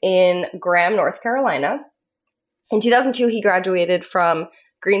 1971 in Graham, North Carolina. In 2002, he graduated from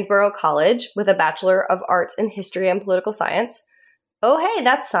Greensboro College with a Bachelor of Arts in History and Political Science. Oh, hey,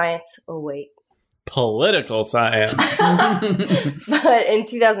 that's science. Oh, wait. Political science. But in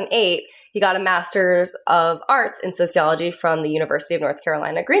 2008, he got a Master's of Arts in Sociology from the University of North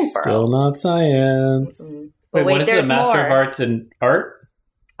Carolina, Greensboro. Still not science. Mm-hmm. Wait, what is it? A Master of Arts in art?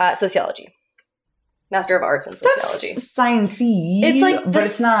 Sociology. Master of Arts in Sociology. That's science-y. It's like the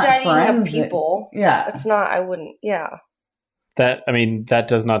studying forensic. of people. Yeah. It's not, I wouldn't, yeah. That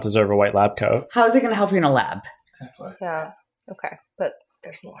does not deserve a white lab coat. How is it going to help you in a lab? Exactly. Yeah. Okay. But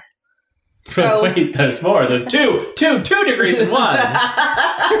there's more. So, wait, there's more. There's two degrees in one.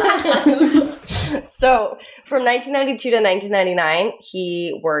 So from 1992 to 1999,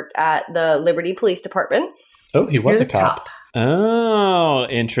 he worked at the Liberty Police Department. Oh, he was a cop. Oh,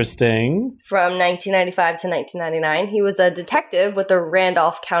 interesting. From 1995 to 1999, he was a detective with the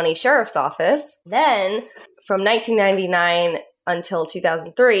Randolph County Sheriff's Office. Then, from 1999 until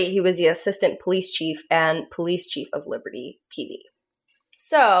 2003, he was the assistant police chief and police chief of Liberty PD.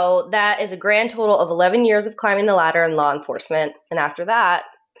 So that is a grand total of 11 years of climbing the ladder in law enforcement. And after that,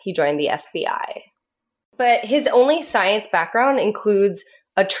 he joined the FBI. But his only science background includes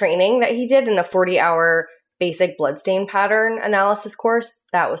a a training that he did in a 40-hour basic bloodstain pattern analysis course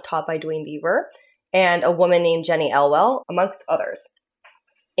that was taught by Duane Deaver and a woman named Jenny Elwell, amongst others.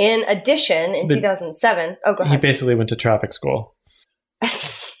 In addition, in 2007... Oh, go ahead. He basically went to traffic school.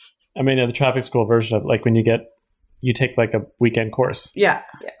 I mean, the traffic school version of like when you take like a weekend course. Yeah.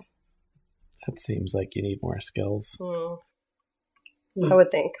 That seems like you need more skills. I would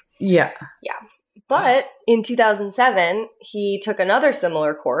think. Yeah. Yeah. But in 2007, he took another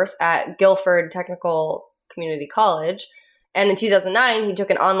similar course at Guilford Technical Community College. And in 2009, he took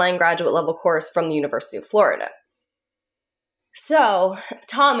an online graduate level course from the University of Florida. So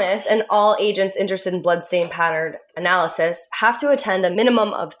Thomas and all agents interested in bloodstain pattern analysis have to attend a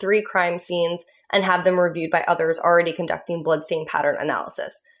minimum of 3 crime scenes and have them reviewed by others already conducting bloodstain pattern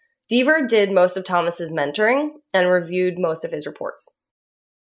analysis. Deaver did most of Thomas's mentoring and reviewed most of his reports.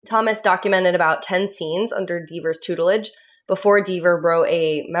 Thomas documented about 10 scenes under Deaver's tutelage before Deaver wrote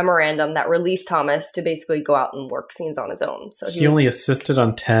a memorandum that released Thomas to basically go out and work scenes on his own. So he only assisted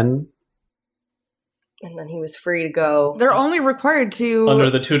on 10? And then he was free to go. They're only required to... Under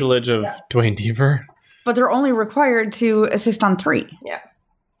the tutelage of Duane Deaver? But they're only required to assist on 3. Yeah.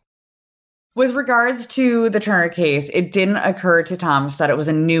 With regards to the Turner case, it didn't occur to Thomas that it was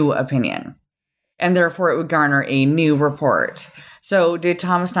a new opinion, and therefore it would garner a new report. So did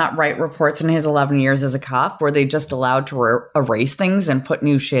Thomas not write reports in his 11 years as a cop? Were they just allowed to erase things and put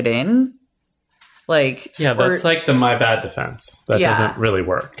new shit in? Like, yeah, that's like the my bad defense. That doesn't really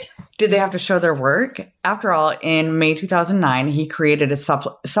work. Did they have to show their work? After all, in May 2009, he created a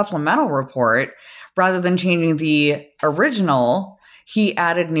supplemental report. Rather than changing the original, he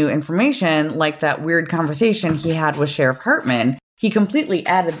added new information, like that weird conversation he had with Sheriff Hartman. He completely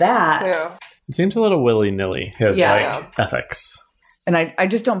added that. Yeah. It seems a little willy-nilly, his ethics. And I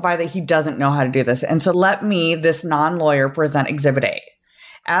just don't buy that he doesn't know how to do this. And so let me, this non-lawyer, present Exhibit A.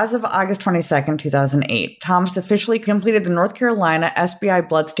 As of August 22nd, 2008, Thomas officially completed the North Carolina SBI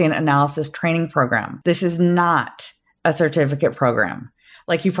Bloodstain Analysis Training Program. This is not a certificate program.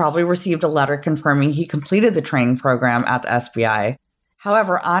 Like, he probably received a letter confirming he completed the training program at the SBI.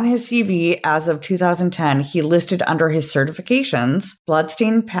 However, on his CV as of 2010, he listed under his certifications,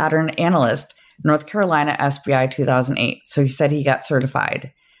 Bloodstain Pattern Analyst, North Carolina SBI 2008. So he said he got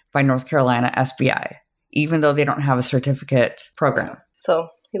certified by North Carolina SBI, even though they don't have a certificate program. So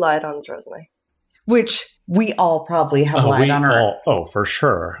he lied on his resume. Which we all probably have lied on our... Oh, for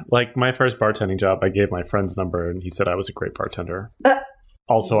sure. Like, my first bartending job, I gave my friend's number, and he said I was a great bartender.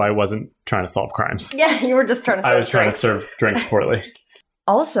 Also, I wasn't trying to solve crimes. Yeah, you were just trying to serve I was trying to serve drinks poorly.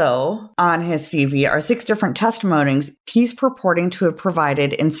 Also, on his CV are 6 different testimonies he's purporting to have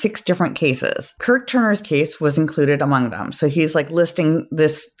provided in 6 different cases. Kirk Turner's case was included among them. So he's like listing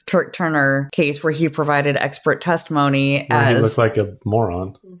this Kirk Turner case where he provided expert testimony as... He looked like a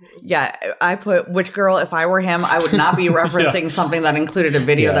moron. Yeah, I put, which girl, if I were him, I would not be referencing something that included a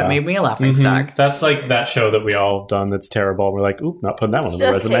video that made me a laughing stock. That's like that show that we all have done that's terrible. We're like, oop, not putting that one on the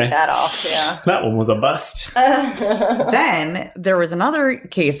resume. Just take that off, yeah. That one was a bust. Then there was another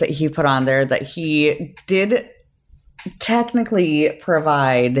case that he put on there that he did technically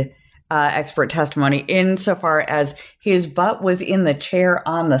provide expert testimony insofar as his butt was in the chair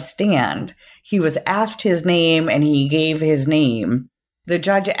on the stand. He was asked his name and he gave his name. The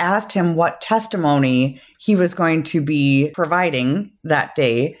judge asked him what testimony he was going to be providing that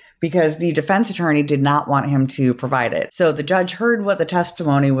day because the defense attorney did not want him to provide it. So the judge heard what the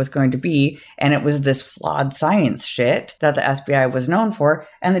testimony was going to be, and it was this flawed science shit that the SBI was known for.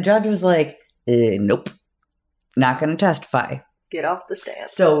 And the judge was like, nope, not going to testify. Get off the stand.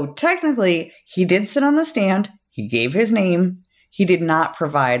 So technically, he did sit on the stand. He gave his name. He did not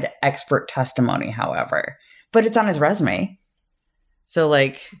provide expert testimony, however. But it's on his resume. So,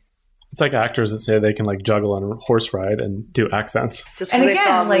 like... It's like actors that say they can, like, juggle on a horse ride and do accents. Just because they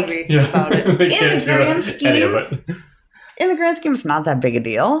saw a movie about it. In the grand scheme, it's not that big a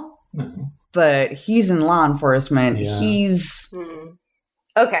deal. No. But he's in law enforcement. Yeah. He's...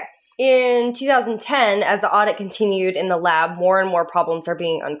 Okay. In 2010, as the audit continued in the lab, more and more problems are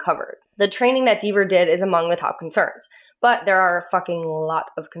being uncovered. The training that Deaver did is among the top concerns. But there are a fucking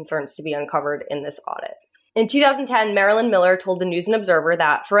lot of concerns to be uncovered in this audit. In 2010, Marilyn Miller told the News and Observer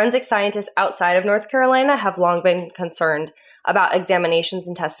that forensic scientists outside of North Carolina have long been concerned about examinations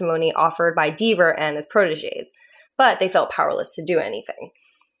and testimony offered by Deaver and his protégés, but they felt powerless to do anything.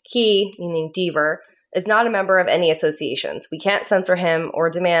 He, meaning Deaver, is not a member of any associations. We can't censor him or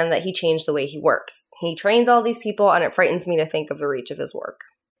demand that he change the way he works. He trains all these people, and it frightens me to think of the reach of his work.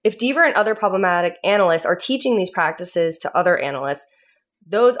 If Deaver and other problematic analysts are teaching these practices to other analysts,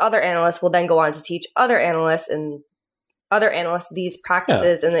 those other analysts will then go on to teach other analysts, and other analysts these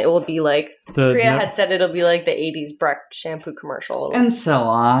practices, and it will be like Priya had said, it'll be like the 80s Breck shampoo commercial, and so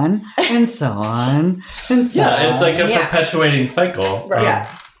on, and so on, and so on. It's like a perpetuating cycle. Right.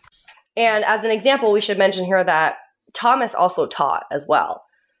 Yeah. And as an example, we should mention here that Thomas also taught as well.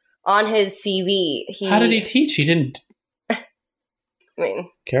 On his CV, How did he teach? He didn't.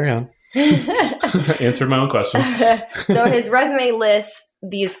 Carry on. Answered my own question. So his resume lists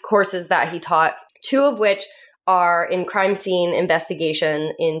these courses that he taught, 2 of which are in crime scene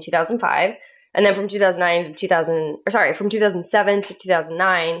investigation in 2005. And then from 2007 to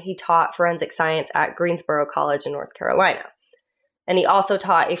 2009, he taught forensic science at Greensboro College in North Carolina. And he also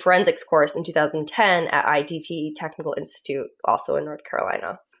taught a forensics course in 2010 at IDT Technical Institute, also in North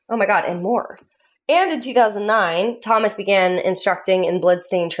Carolina. Oh my God, and more. And in 2009, Thomas began instructing in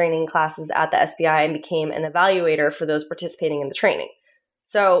bloodstain training classes at the SBI and became an evaluator for those participating in the training.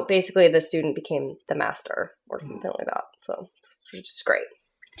 So basically, the student became the master or something like that. So which is great.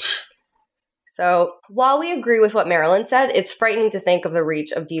 So while we agree with what Marilyn said, it's frightening to think of the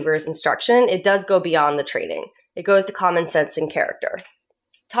reach of Deaver's instruction. It does go beyond the training. It goes to common sense and character.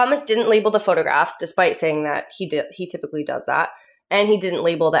 Thomas didn't label the photographs, despite saying that he typically does that. And he didn't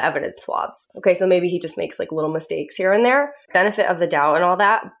label the evidence swabs. Okay, so maybe he just makes like little mistakes here and there. Benefit of the doubt and all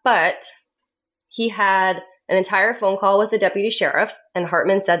that. But he had an entire phone call with the deputy sheriff, and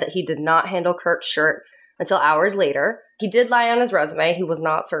Hartman said that he did not handle Kirk's shirt until hours later. He did lie on his resume. He was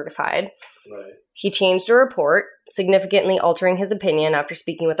not certified. Right. He changed a report, significantly altering his opinion after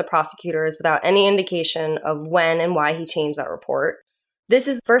speaking with the prosecutors without any indication of when and why he changed that report. This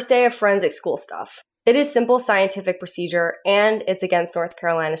is the first day of forensic school stuff. It is simple scientific procedure, and it's against North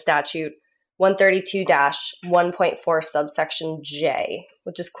Carolina statute 132-1.4 subsection J,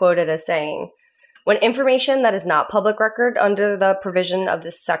 which is quoted as saying, when information that is not public record under the provision of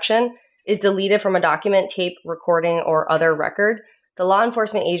this section is deleted from a document, tape, recording, or other record, the law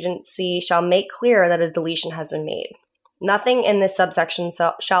enforcement agency shall make clear that a deletion has been made. Nothing in this subsection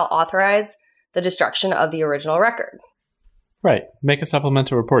shall authorize the destruction of the original record. Right. Make a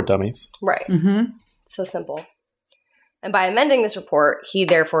supplemental report, dummies. Right. Mm-hmm. So simple. And by amending this report, he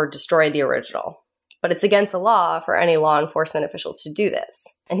therefore destroyed the original. But it's against the law for any law enforcement official to do this.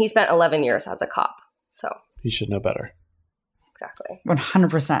 And he spent 11 years as a cop. So he should know better. Exactly.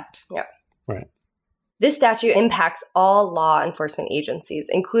 100%. Yeah. Right. This statute impacts all law enforcement agencies,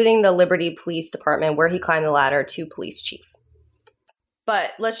 including the Liberty Police Department, where he climbed the ladder to police chief.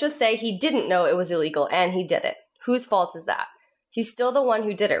 But let's just say he didn't know it was illegal and he did it. Whose fault is that? He's still the one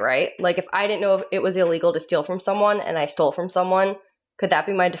who did it, right? Like if I didn't know if it was illegal to steal from someone and I stole from someone, could that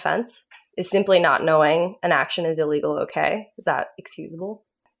be my defense? Is simply not knowing an action is illegal okay? Is that excusable?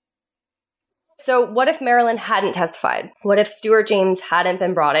 So what if Marilyn hadn't testified? What if Stuart James hadn't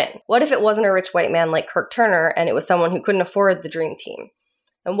been brought in? What if it wasn't a rich white man like Kirk Turner and it was someone who couldn't afford the dream team?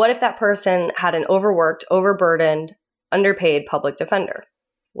 And what if that person had an overworked, overburdened, underpaid public defender?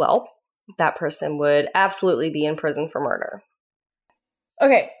 Well, that person would absolutely be in prison for murder.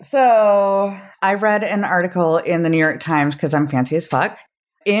 Okay, so I read an article in the New York Times because I'm fancy as fuck.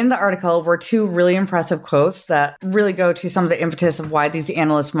 In the article were 2 really impressive quotes that really go to some of the impetus of why these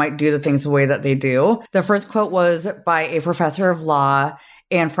analysts might do the things the way that they do. The first quote was by a professor of law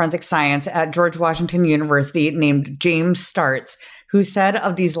and forensic science at George Washington University named James Starts, who said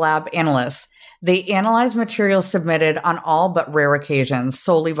of these lab analysts, they analyze material submitted on all but rare occasions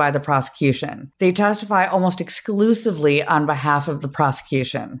solely by the prosecution. They testify almost exclusively on behalf of the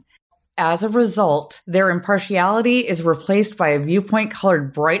prosecution. As a result, their impartiality is replaced by a viewpoint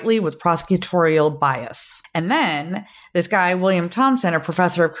colored brightly with prosecutorial bias. And then this guy, William Thompson, a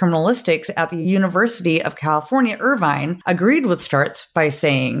professor of criminalistics at the University of California, Irvine, agreed with Starts by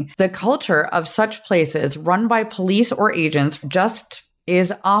saying, the culture of such places run by police or agents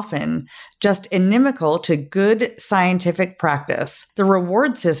is often just inimical to good scientific practice. The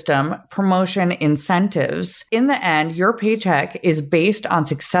reward system, promotion, incentives. In the end, your paycheck is based on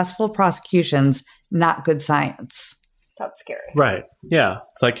successful prosecutions, not good science. That's scary. Right. Yeah.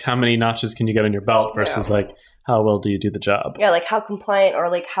 It's like how many notches can you get on your belt versus like how well do you do the job? Yeah, like how compliant or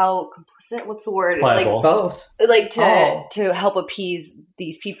like how complicit, what's the word? Pliable. It's like both. Like to help appease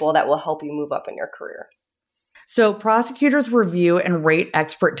these people that will help you move up in your career. So prosecutors review and rate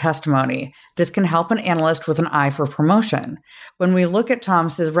expert testimony. This can help an analyst with an eye for promotion. When we look at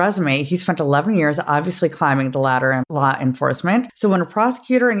Thomas's resume, he spent 11 years obviously climbing the ladder in law enforcement. So when a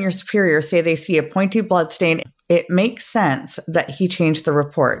prosecutor and your superior say they see a pointy bloodstain it makes sense that he changed the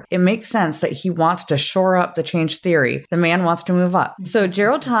report. It makes sense that he wants to shore up the change theory. The man wants to move up. So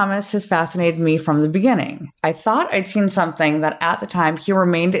Gerald Thomas has fascinated me from the beginning. I thought I'd seen something that at the time he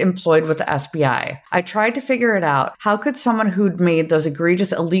remained employed with the SBI. I tried to figure it out. How could someone who'd made those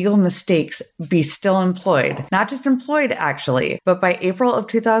egregious illegal mistakes be still employed? Not just employed, actually, but by April of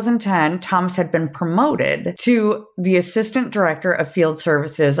 2010, Thomas had been promoted to the Assistant Director of Field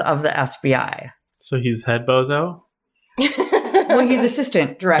Services of the SBI. So he's head bozo? Well, he's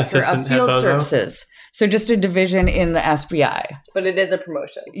Assistant Director of Field Services. So just a division in the SBI. But it is a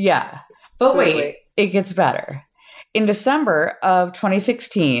promotion. Yeah. But wait, it gets better. In December of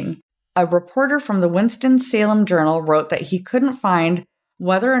 2016, a reporter from the Winston-Salem Journal wrote that he couldn't find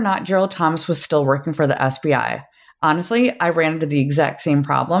whether or not Gerald Thomas was still working for the SBI. Honestly, I ran into the exact same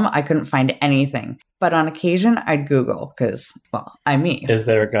problem. I couldn't find anything. But on occasion, I'd Google because, well, I'm me. Is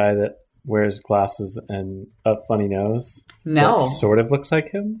there a guy that wears glasses and a funny nose? No. That sort of looks like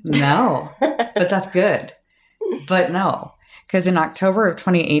him? No. But that's good. But no. Because in October of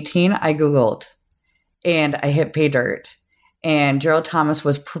 2018, I Googled and I hit pay dirt. And Gerald Thomas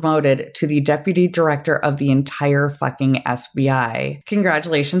was promoted to the deputy director of the entire fucking SBI.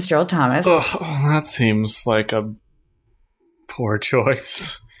 Congratulations, Gerald Thomas. Oh, that seems like a poor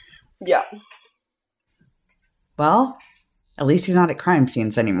choice. Yeah. Well, at least he's not at crime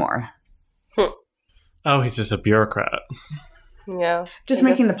scenes anymore. Oh, he's just a bureaucrat. Yeah. Just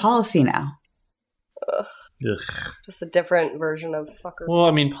making the policy now. Ugh. Just a different version of fucker. Well,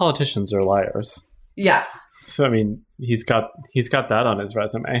 I mean, politicians are liars. Yeah. So, I mean, he's got that on his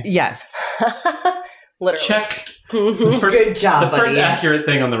resume. Yes. Literally. Check. Good job, The first accurate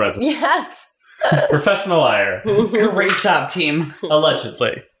thing on the resume. Yes. Professional liar. Great job, team.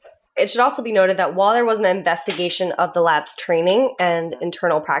 Allegedly. It should also be noted that while there was an investigation of the lab's training and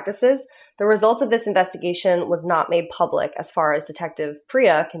internal practices, the results of this investigation was not made public as far as Detective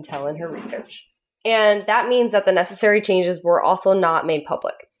Priya can tell in her research. And that means that the necessary changes were also not made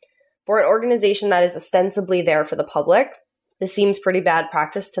public. For an organization that is ostensibly there for the public, this seems pretty bad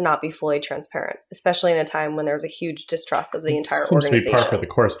practice to not be fully transparent, especially in a time when there's a huge distrust of the entire organization. Seems to be par for the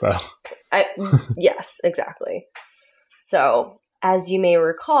course, though. Yes, exactly. So, as you may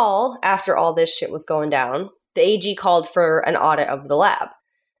recall, after all this shit was going down, the AG called for an audit of the lab.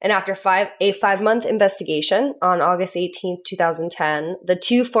 And after a 5-month investigation, on August 18th, 2010, the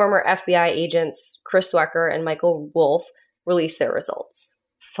two former FBI agents, Chris Swecker and Michael Wolf, released their results.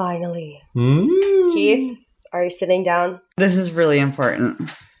 Finally. Keith, are you sitting down? This is really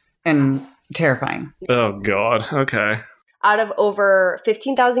important and terrifying. Oh, God. Okay. Out of over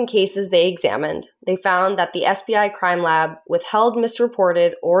 15,000 cases they examined, they found that the SBI crime lab withheld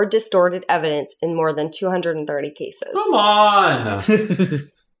misreported or distorted evidence in more than 230 cases. Come on!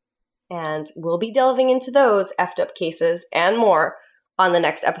 And we'll be delving into those effed up cases and more on the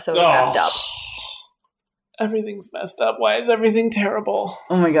next episode of Effed Up. Everything's messed up. Why is everything terrible?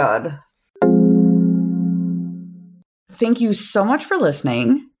 Oh my God. Thank you so much for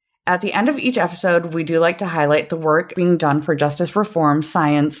listening. At the end of each episode, we do like to highlight the work being done for justice reform,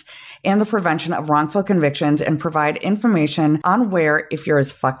 science, and the prevention of wrongful convictions and provide information on where, if you're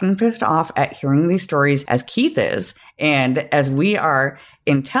as fucking pissed off at hearing these stories as Keith is, and as we are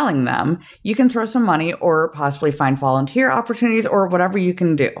in telling them, you can throw some money or possibly find volunteer opportunities or whatever you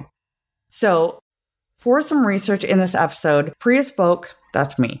can do. So, for some research in this episode, Priya spoke,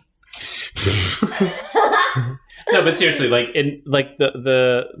 that's me. No, but seriously, like in like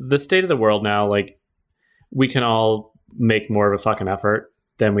the state of the world now, like we can all make more of a fucking effort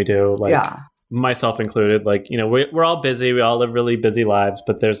than we do. Like myself included. Like, you know, we're all busy. We all live really busy lives,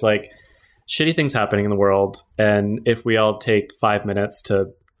 but there's like shitty things happening in the world. And if we all take 5 minutes to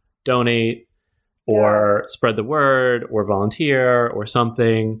donate or spread the word or volunteer or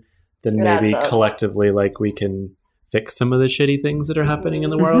something, then maybe collectively, like we can fix some of the shitty things that are happening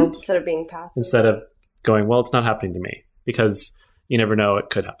in the world. Instead of being passive. Instead of going, well, it's not happening to me, because you never know, it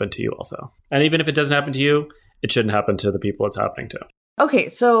could happen to you also. And even if it doesn't happen to you, it shouldn't happen to the people it's happening to. Okay,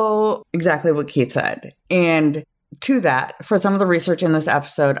 so exactly what Kate said. And to that, for some of the research in this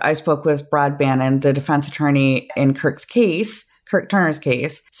episode, I spoke with Brad Bannon, the defense attorney in Kirk Turner's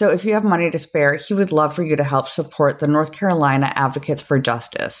case. So if you have money to spare, he would love for you to help support the North Carolina Advocates for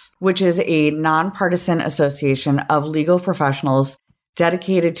Justice, which is a nonpartisan association of legal professionals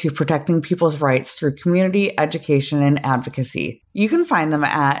dedicated to protecting people's rights through community education and advocacy. You can find them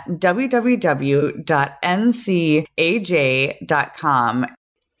at www.ncaj.com.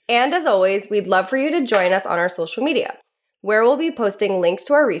 And as always, we'd love for you to join us on our social media, where we'll be posting links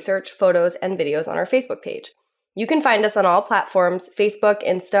to our research, photos, and videos on our Facebook page. You can find us on all platforms, Facebook,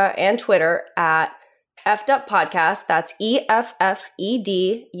 Insta, and Twitter at Effed Up Podcast. That's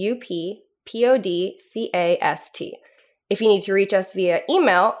EFFEDUPPODCAST. If you need to reach us via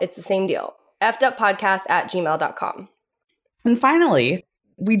email, it's the same deal. effeduppodcast@gmail.com. And finally,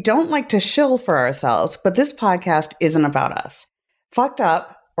 we don't like to shill for ourselves, but this podcast isn't about us. Fucked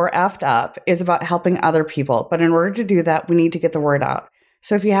Up or Effed Up is about helping other people, but in order to do that, we need to get the word out.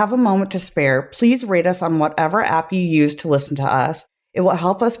 So if you have a moment to spare, please rate us on whatever app you use to listen to us. It will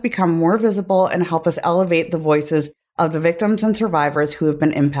help us become more visible and help us elevate the voices of the victims and survivors who have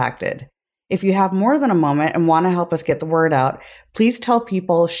been impacted. If you have more than a moment and want to help us get the word out, please tell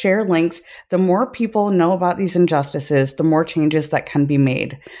people, share links. The more people know about these injustices, the more changes that can be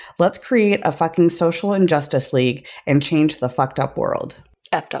made. Let's create a fucking social injustice league and change the fucked up world.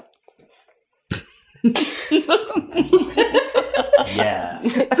 Effed up. Yeah.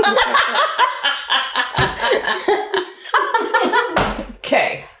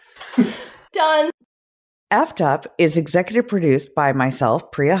 Okay. Done. Effed Up is executive produced by myself,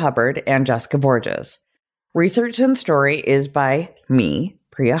 Priya Hubbard, and Jessica Borges. Research and story is by me,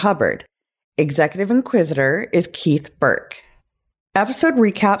 Priya Hubbard. Executive Inquisitor is Keith Burke. Episode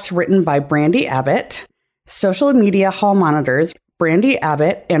recaps written by Brandy Abbott. Social media hall monitors, Brandy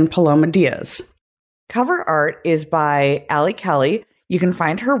Abbott and Paloma Diaz. Cover art is by Allie Kelly. You can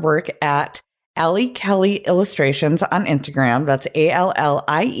find her work at Allie Kelly Illustrations on Instagram. That's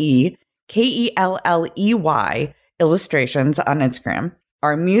ALLIEKELLEY Illustrations on Instagram.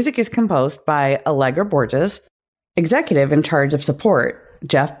 Our music is composed by Allegra Borges. Executive in charge of support,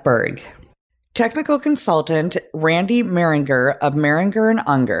 Jeff Berg. Technical consultant, Randy Meringer of Meringer and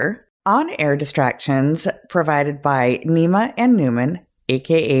Unger. On-air distractions provided by Nima and Newman,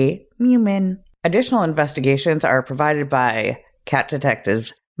 aka Newman. Additional investigations are provided by Cat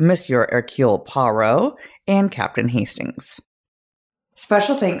Detectives Monsieur Hercule Poirot and Captain Hastings.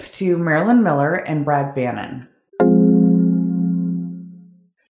 Special thanks to Marilyn Miller and Brad Bannon.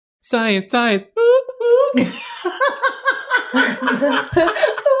 Science, science. Ooh, ooh.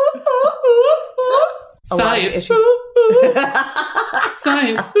 Science. Ooh, ooh.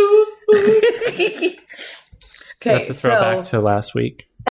 Science. Ooh, ooh. Okay, that's a throwback to last week.